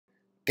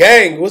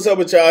Gang, what's up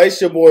with y'all?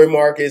 It's your boy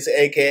Marcus,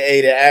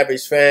 aka The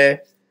Average Fan.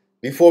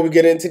 Before we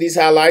get into these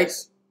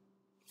highlights,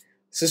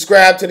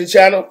 subscribe to the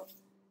channel.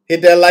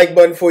 Hit that like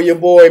button for your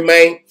boy,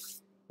 man.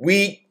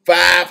 Week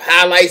 5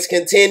 highlights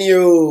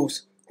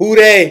continues. Who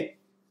they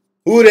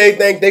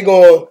think they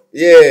going?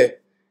 Yeah,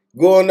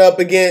 going up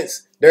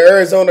against the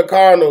Arizona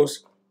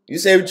Cardinals. You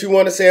say what you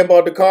want to say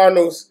about the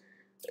Cardinals.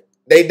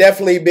 They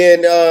definitely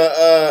been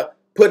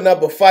putting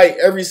up a fight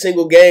every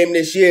single game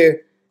this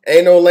year.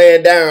 Ain't no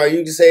laying down. You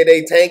can say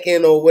they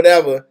tanking or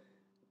whatever.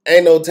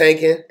 Ain't no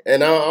tanking.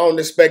 And I don't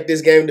expect this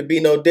game to be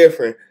no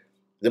different.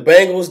 The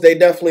Bengals, they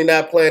definitely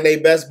not playing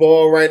their best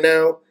ball right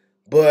now.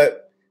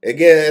 But,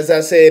 again, as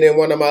I said in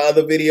one of my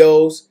other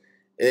videos,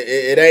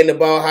 it ain't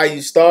about how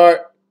you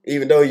start,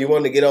 even though you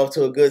want to get off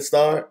to a good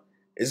start.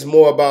 It's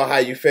more about how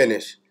you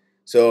finish.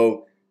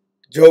 So,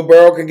 Joe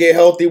Burrow can get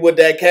healthy with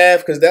that calf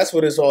because that's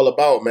what it's all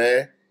about,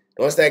 man.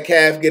 Once that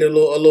calf get a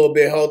little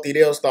bit healthy,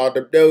 they'll start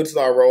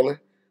rolling.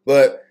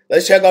 But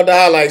let's check out the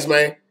highlights,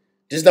 man.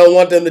 Just don't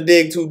want them to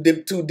dig too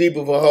deep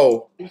of a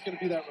hole. Who's going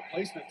to be that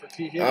replacement for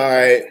T. Higgins? All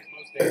right.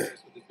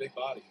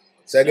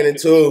 Second and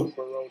 2.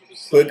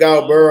 Quick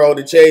out Burrow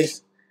to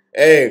chase.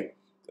 Hey,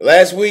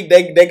 last week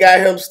they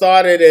got him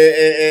started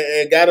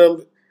and got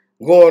him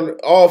going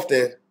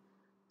often.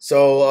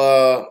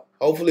 So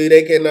hopefully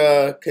they can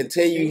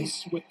continue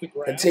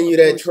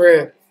that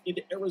trend.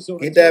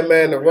 Get that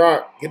man the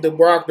rock. Get the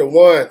rock to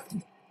 1.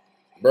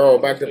 Burrow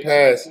back to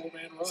pass.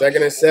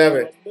 Second and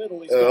 7.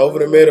 Over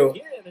the middle.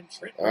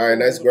 All right,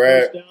 nice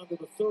grab.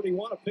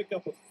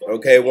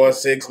 Okay,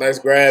 1-6. Nice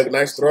grab.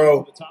 Nice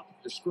throw.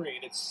 All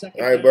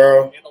right,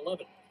 Burrow.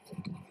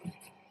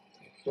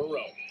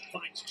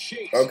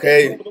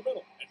 Okay.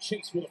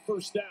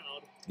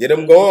 Get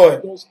him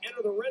going.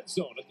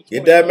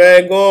 Get that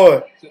man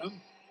going.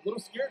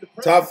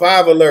 Top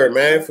 5 alert,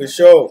 man, for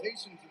sure.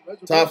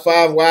 Top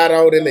 5 wide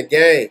out in the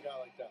game.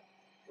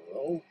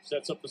 All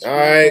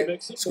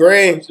right,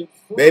 screen,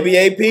 baby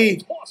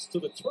AP.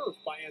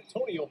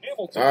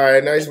 All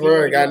right, nice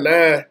run, got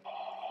 9.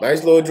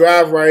 Nice little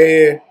drive right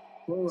here.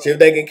 See if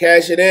they can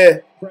cash it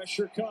in.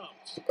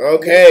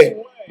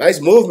 Okay,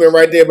 nice movement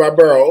right there by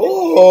Burrow.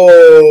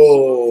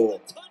 Oh,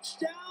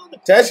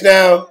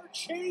 touchdown.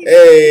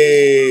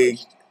 Hey,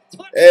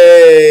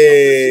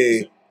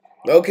 hey.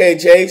 Okay,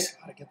 Chase.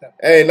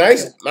 Hey,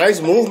 nice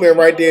movement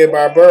right there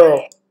by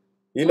Burrow.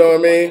 You know what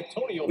I mean?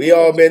 We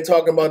all been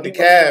talking about the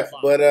calf,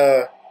 but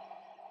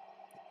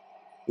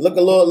look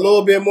a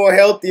little bit more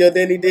healthier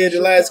than he did the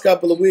last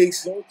couple of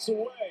weeks.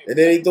 And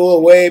then he threw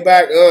it way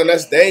back.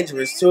 That's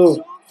dangerous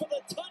too.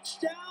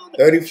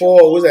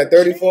 34, was that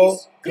 34?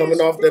 Coming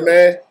off the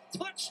man.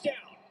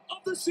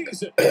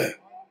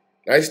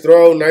 Nice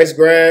throw, nice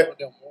grab.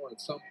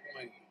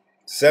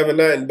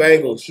 7-0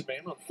 Bengals.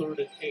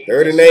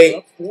 3rd and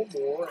 8.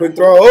 Quick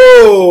throw.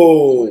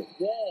 Oh!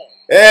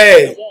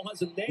 Hey,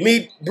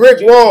 meet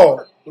brick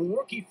wall.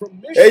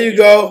 There you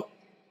go.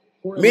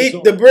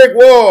 Meet the brick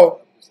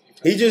wall.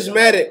 He just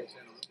met it.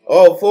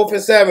 Oh, 4th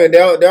and 7.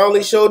 They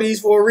only show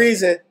these for a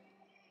reason.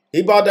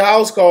 He about to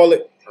house call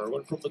it.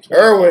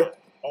 Irwin.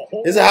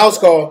 It's a house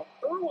call.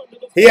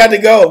 He had to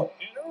go.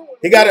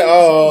 He got it.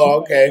 Oh,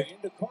 okay.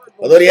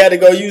 I thought he had to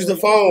go use the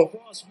phone.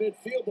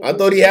 I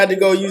thought he had to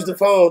go use the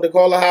phone to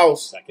call a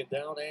house.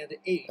 All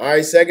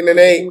right, 2nd and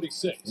 8.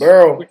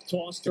 Burrow.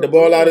 Get the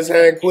ball out of his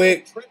hand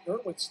quick.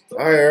 All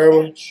right,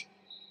 Irwin.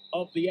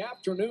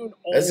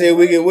 Let's see if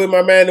we can with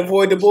my man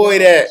Avoid the Boy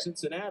at.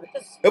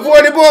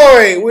 Avoid the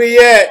Boy. Where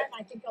you at?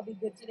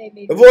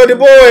 Avoid the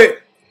Boy.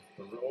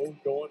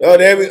 Oh,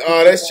 there we.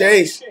 Oh, that's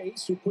Chase.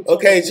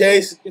 Okay,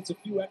 Chase.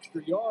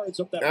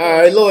 All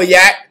right, little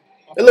yak.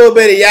 A little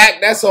bit of yak.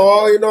 That's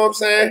all. You know what I'm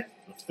saying?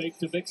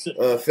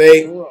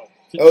 Fake.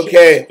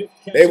 Okay.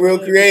 They real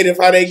creative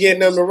how they getting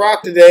them to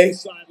rock today.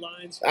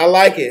 I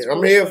like it.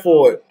 I'm here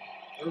for it.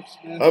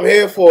 I'm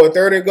here for it.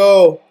 3rd and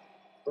goal.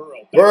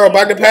 Burrow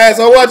back to pass.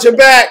 Oh, watch your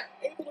back.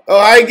 Oh,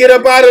 I ain't get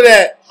up out of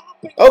that.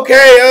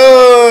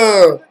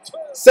 Okay.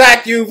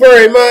 Sack you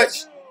very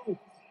much.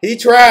 He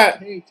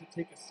tried.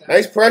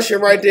 Nice pressure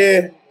right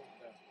there.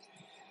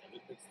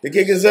 The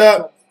kick is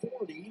up.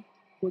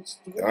 All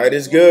right,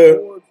 it's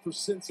good.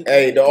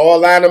 Hey, the all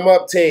line them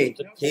up team.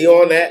 He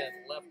on that.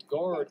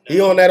 He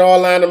on that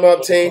all line them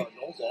up team.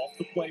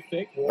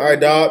 All right,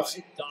 Dobbs.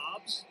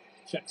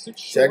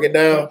 Check it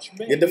down.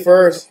 Get the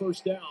first. All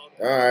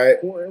right.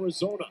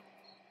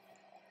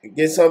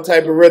 Get some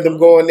type of rhythm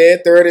going there.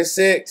 3rd and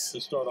 6.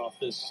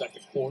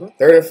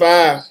 3rd and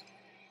 5.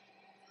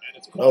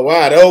 Oh,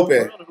 wide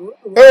open.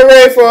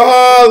 Hooray for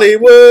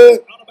Hollywood.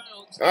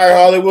 All right,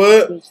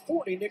 Hollywood.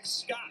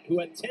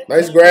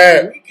 Nice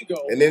grab.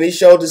 And then he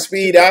showed the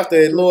speed after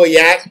a little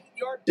yak.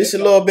 Just a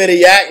little bit of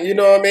yak, you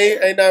know what I mean?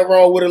 Ain't nothing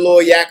wrong with a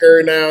little yak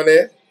every now and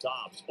then.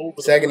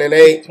 2nd and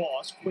 8.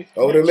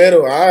 Over the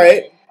middle. All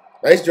right.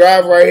 Nice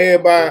drive right here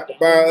by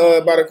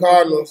the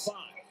Cardinals.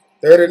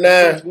 3rd and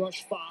 9.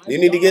 You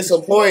need to get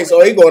some points.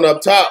 Oh, he going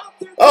up top.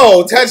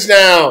 Oh,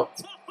 touchdown.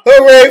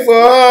 Hooray for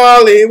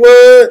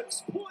Hollywood.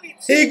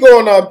 He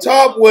going up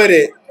top with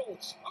it.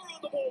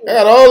 I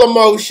got all the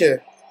motion.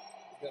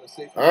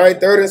 All right,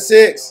 3rd and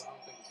 6.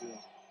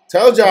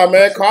 Told y'all,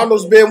 man,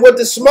 Cardinals been with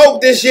the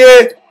smoke this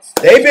year.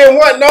 They been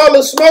wanting all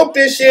the smoke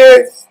this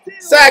year.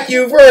 Thank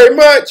you very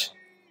much.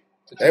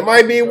 They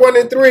might be 1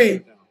 and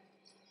 3,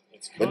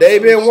 but they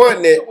been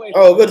wanting it.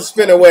 Oh, good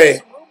spin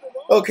away.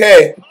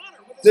 Okay,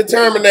 the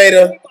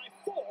Terminator.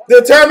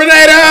 The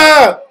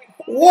Terminator.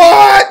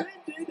 What?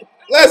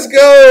 Let's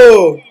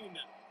go.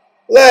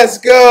 Let's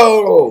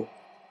go.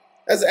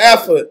 That's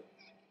effort.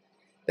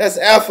 That's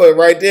effort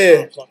right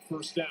there.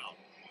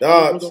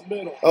 Dobbs.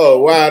 Oh,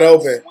 wide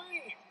open.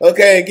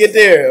 Okay, get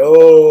there.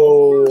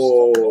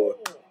 Oh.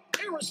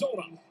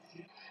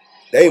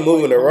 They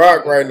moving the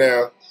rock right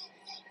now.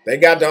 They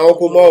got the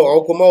Uncle Mo.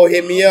 Uncle Mo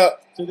hit me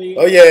up.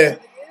 Oh, yeah.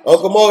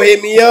 Uncle Mo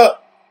hit me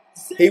up.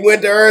 He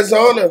went to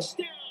Arizona.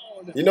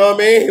 You know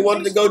what I mean? He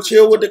wanted to go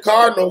chill with the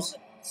Cardinals.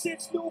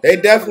 They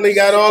definitely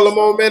got all the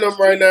momentum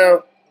right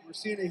now.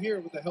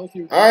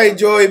 All right,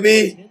 Joey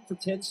B.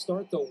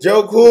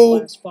 Joe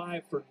Cool.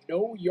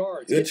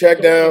 Good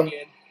check down.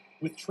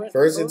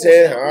 1st and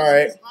 10. All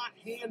right.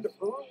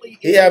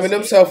 He having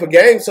himself a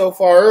game so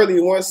far early.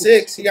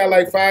 1-6. He got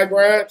like 5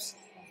 grabs.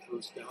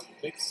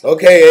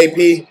 Okay,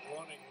 AP.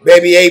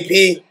 Baby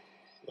AP.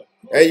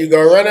 There you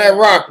go. Run that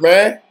rock,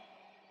 man.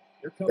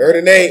 3rd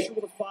and 8.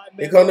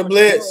 Here come the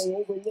blitz.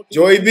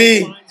 Joey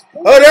B.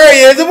 Oh, there he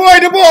is.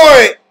 Avoid the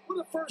boy.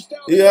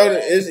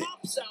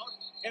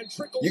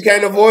 You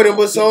can't avoid him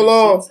for so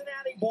long.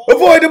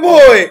 Avoid the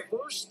boy.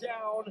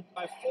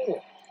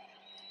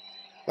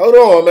 Hold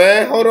on,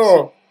 man. Hold on.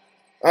 All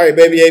right,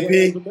 baby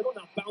AP.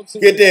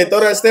 Get there. Throw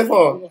that stiff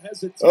on.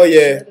 Oh,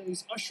 yeah.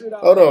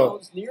 Hold on.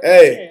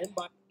 Hey.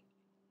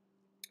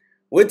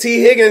 Where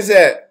T. Higgins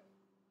at?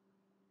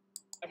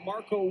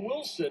 Marco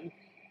Wilson.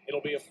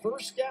 It'll be a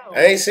 1st down.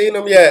 I ain't seen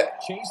him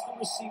yet. Chase the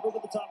receiver to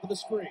the top of the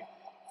screen.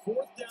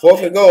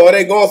 4th and goal. Oh,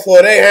 they going for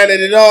it. They handed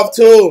it off,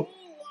 too.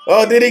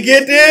 Oh, did he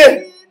get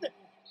there?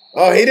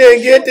 Oh, he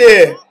didn't get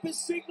there.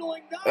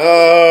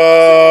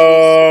 Oh.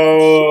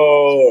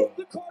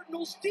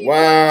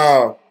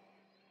 Wow.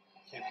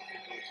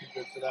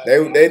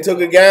 They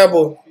took a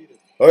gamble.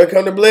 Oh, here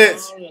come the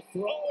blitz.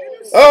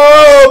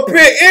 Oh,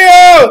 pick.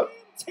 Ew.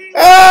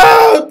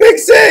 Oh, pick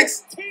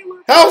 6.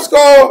 House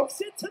call.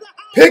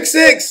 Pick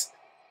 6.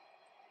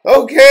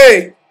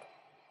 Okay.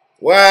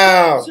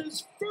 Wow.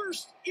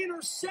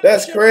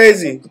 That's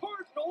crazy.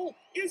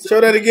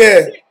 Show that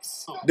again.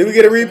 Did we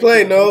get a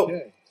replay? No.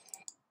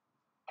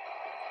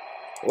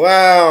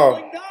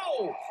 Wow.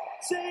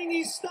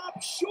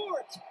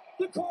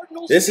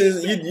 This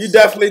is you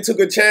definitely took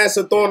a chance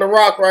of throwing the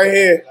rock right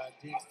here.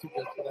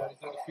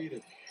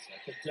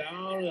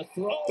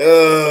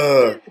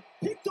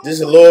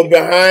 Just a little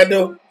behind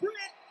him.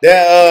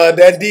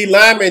 That D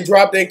lineman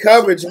dropped in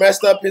coverage,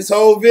 messed up his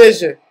whole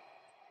vision.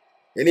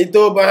 And he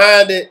threw it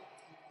behind it.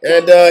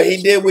 And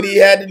he did what he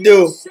had to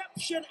do.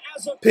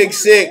 Pick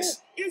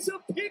 6.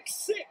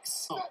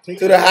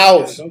 To the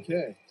house.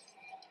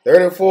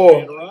 3rd and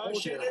 4.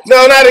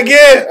 No, not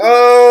again.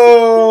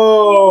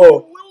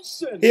 Oh.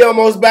 He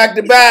almost back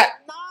to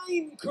back.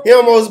 He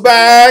almost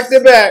back to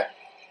back.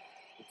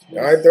 All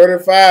right, 3rd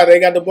and 5. They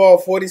got the ball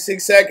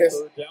 46 seconds.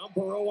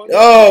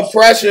 Oh,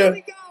 pressure.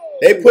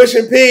 They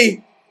pushing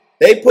P.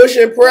 They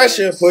pushing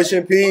pressure.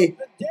 Pushing P.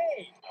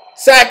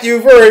 Sack you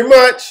very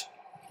much.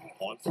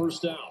 All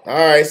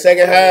right,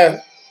 2nd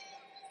half.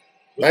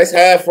 Nice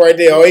half right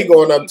there. Oh, he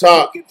going up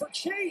top.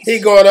 He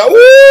going up.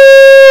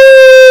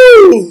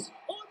 Woo!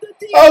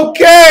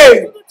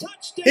 Okay.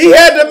 He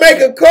had to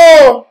make a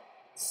call.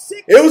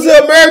 It was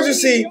an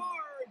emergency.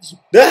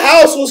 The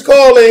house was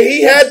calling.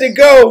 He had to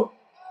go.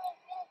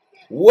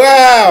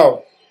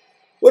 Wow.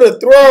 What a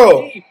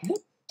throw.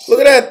 Look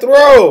at that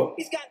throw.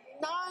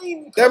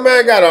 That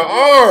man got an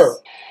arm.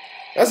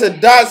 That's a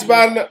dots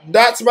by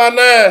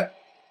 9.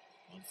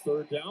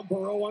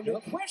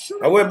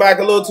 I went back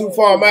a little too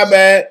far, my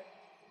bad.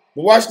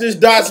 But watch this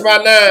dots by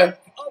 9.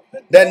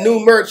 That new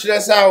merch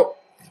that's out.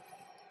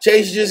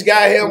 Chase just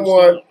got him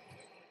one.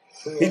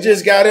 He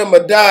just got him a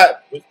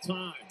dot.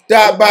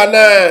 Dot by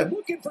 9.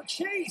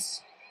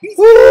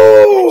 Woo!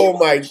 Oh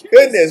my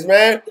goodness,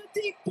 man.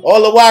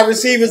 All the wide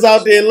receivers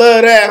out there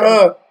love that,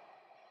 huh?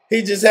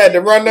 He just had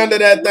to run under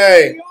that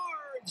thing.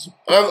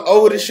 I'm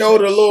over the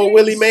shoulder, little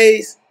Willie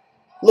Mays.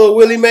 Little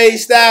Willie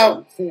Mays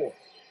style.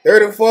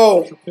 3rd and 4.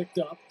 All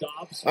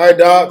right,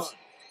 Dobbs.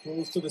 All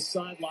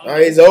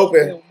right, he's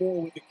open.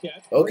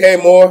 Okay,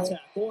 Moore.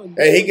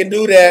 Hey, he can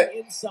do that.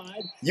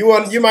 You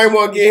might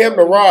want to get him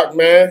the rock,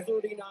 man.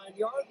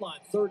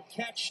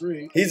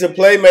 He's a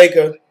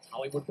playmaker.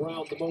 I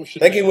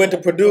think he went to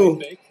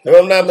Purdue, if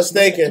I'm not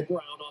mistaken.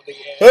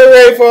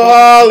 Hooray for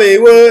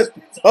Hollywood.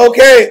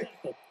 Okay.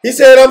 He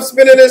said, I'm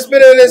spinning and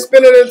spinning and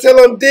spinning until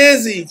I'm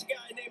dizzy.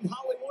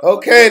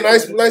 Okay,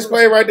 nice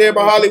play right there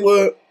by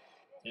Hollywood.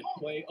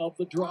 All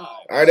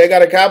right, they got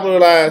to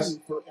capitalize.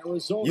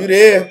 You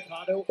there?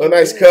 Oh,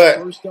 nice cut.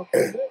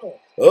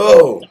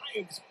 Oh,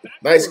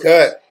 nice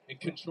cut. And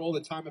control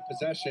the time of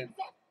possession.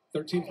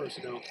 13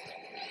 personnel.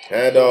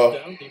 And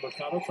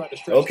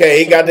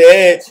okay, he got the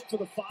edge.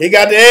 He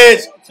got the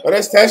edge. Oh,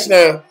 that's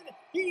touchdown.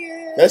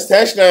 That's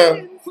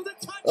touchdown.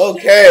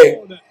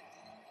 Okay.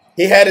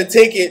 He had a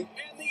ticket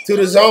to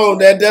the zone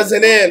that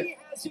doesn't end.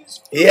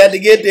 He had to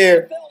get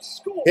there.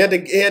 He had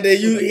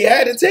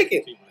a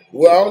ticket.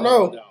 Well, I don't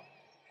know.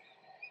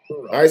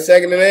 All right,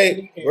 2nd and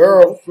 8.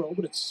 Burrow.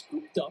 Is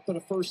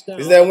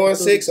that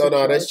 1-6? Oh,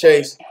 no, that's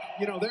Chase.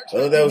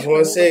 Oh, that was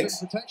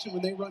 1-6.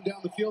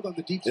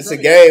 It's a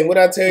game. What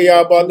I tell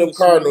y'all about them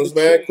Cardinals,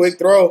 man? Quick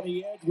throw.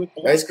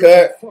 Nice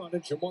cut. All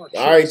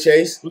right,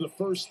 Chase.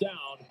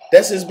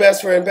 That's his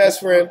best friend.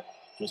 3rd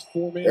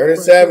and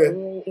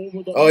 7.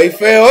 Oh, he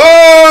fell.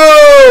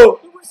 Oh!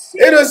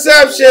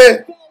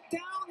 Interception.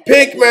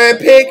 Pick man.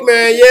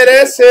 Yeah,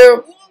 that's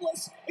him.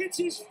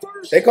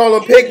 They call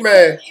him Pick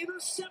Man.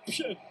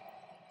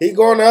 He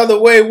going the other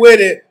way with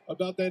it.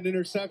 About that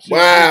interception.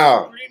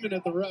 Wow.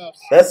 At the refs.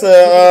 That's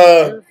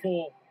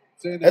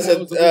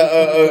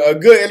a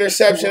good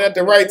interception at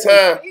the right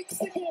time.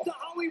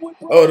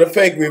 Oh, the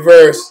fake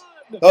reverse.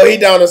 Oh, he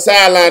down the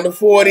sideline. The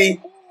 40,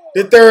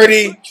 the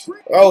 30.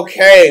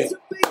 Okay.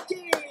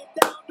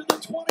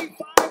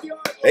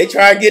 They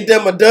try to get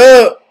them a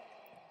dub.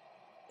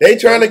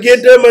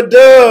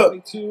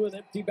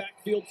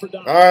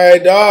 All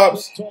right,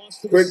 Dobbs.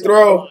 Quick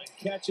throw.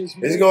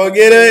 He's going to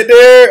get it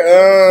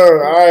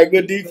there. All right,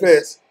 good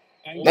defense.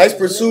 Nice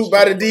pursuit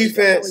by the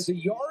defense.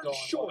 He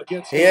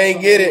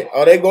ain't get it.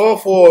 Oh, they going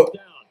for it.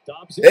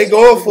 They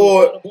going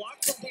for it.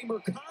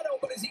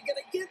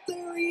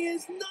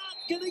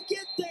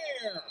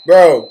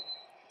 Bro,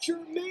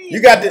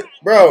 you got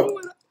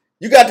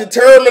the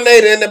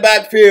Terminator in the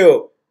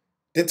backfield.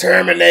 The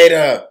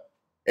Terminator.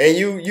 And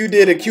you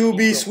did a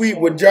QB sweep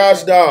with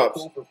Josh Dobbs.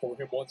 All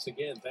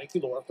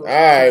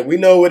right, we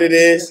know what it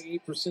is.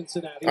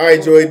 All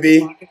right, Joey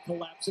B.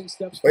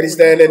 But he's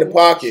standing in the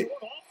pocket.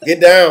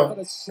 Get down.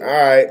 All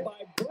right.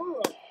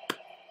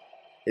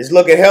 It's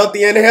looking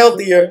healthier and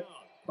healthier.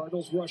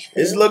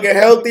 It's looking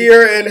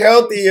healthier and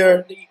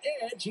healthier.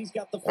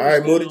 All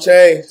right, move the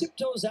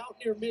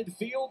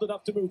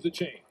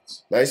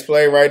chains. Nice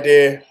play right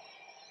there.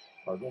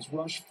 Cardinals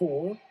rush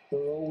 4.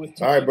 All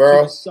right,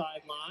 Burrow.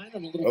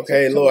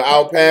 Okay, a little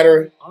out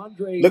pattern.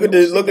 Look at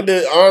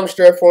the arm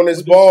strength on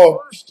this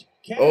ball,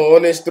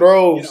 on his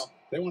throws.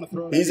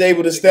 He's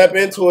able to step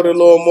into it a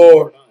little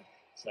more.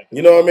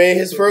 You know what I mean?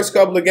 His first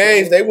couple of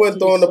games, they weren't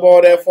throwing the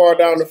ball that far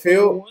down the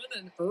field.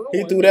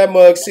 He threw that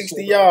mug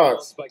 60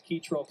 yards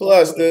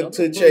plus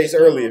to Chase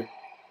earlier.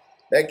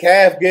 That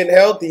calf getting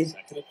healthy.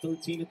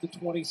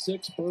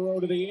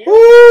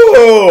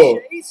 Ooh!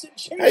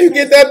 How you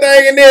get that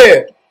thing in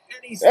there?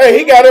 Hey,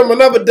 he got him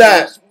another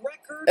dot.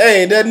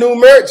 Hey, that new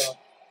merch.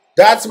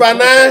 Dots by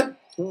 9.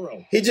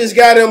 He just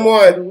got him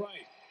one.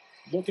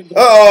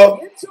 Uh-oh.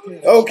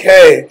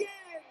 Okay.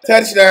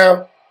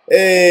 Touchdown.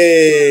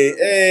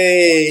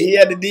 Hey, he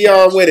had the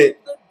D-arm with it.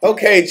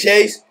 Okay,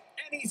 Chase.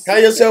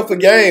 Count yourself a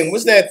game.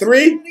 What's that,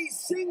 3?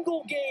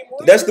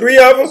 That's 3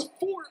 of them?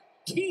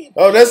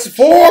 Oh, that's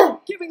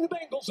 4?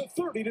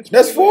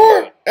 That's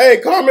 4? Hey,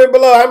 comment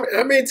below.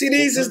 How many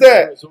TDs is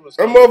that?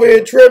 I'm over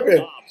here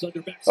tripping.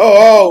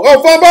 Oh,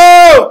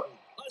 fumble!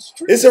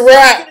 It's a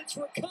wrap.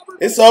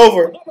 It's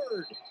over.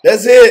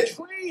 That's it.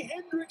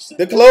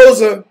 The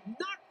closer.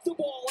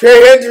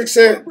 Trey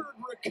Hendrickson.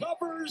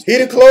 He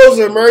the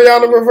closer.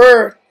 Mariano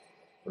Rivera.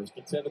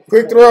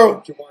 Quick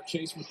throw.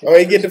 Oh,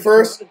 he get the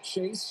first?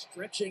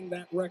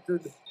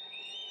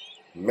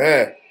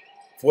 Man.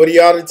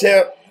 40-yard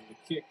attempt.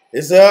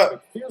 It's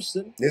up.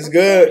 It's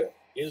good.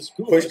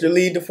 Push the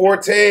lead to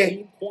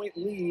 14.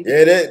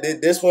 Yeah,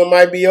 this one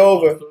might be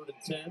over.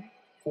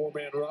 All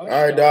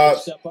right,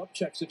 Dobbs.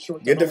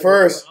 Get the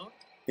first.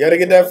 You got to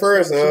get that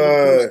first.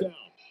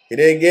 He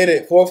didn't get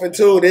it. 4th and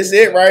 2. This is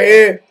it right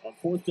here.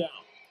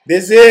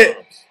 This is it.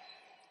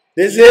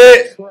 This is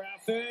it.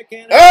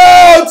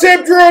 Oh,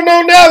 tip drill,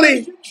 no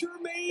Nelly.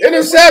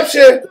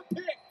 Interception.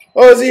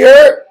 Oh, is he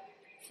hurt?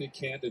 He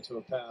canned it to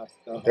a pass.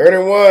 3rd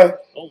and 1.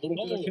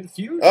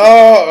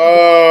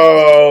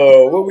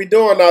 Oh, what we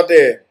doing out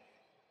there?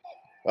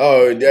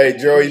 Oh, hey,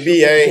 Joey B,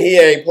 he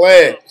ain't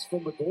playing.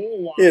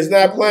 He is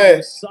not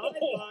playing.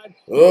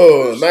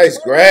 Oh, nice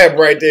grab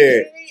right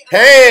there.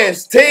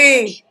 Hands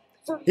team.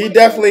 He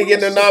definitely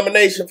getting a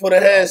nomination for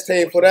the hands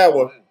team for that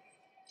one.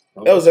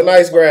 That was a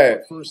nice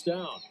grab.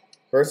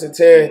 1st and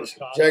 10.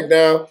 Check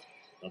down.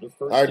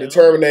 All right, the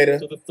Terminator.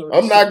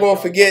 I'm not going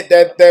to forget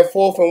that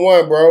 4th and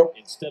 1, bro.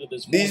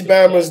 These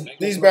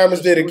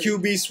Bammers did a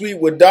QB sweep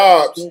with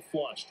Dobbs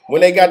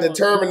when they got the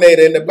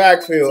Terminator in the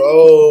backfield.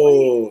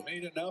 Oh,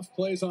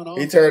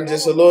 he turned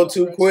just a little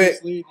too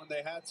quick.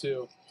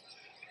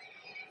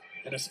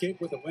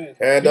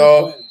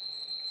 Handoff.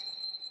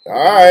 All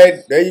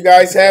right, there you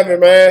guys have it,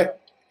 man.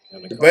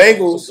 The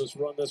Bengals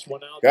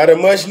got a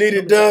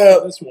much-needed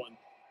dub.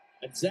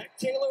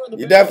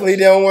 You definitely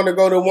don't want to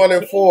go to 1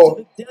 and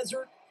 4.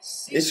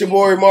 It's your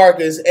boy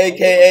Marcus,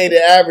 a.k.a.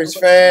 The Average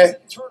Fan.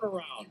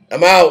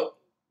 I'm out.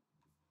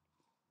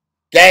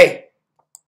 Gang.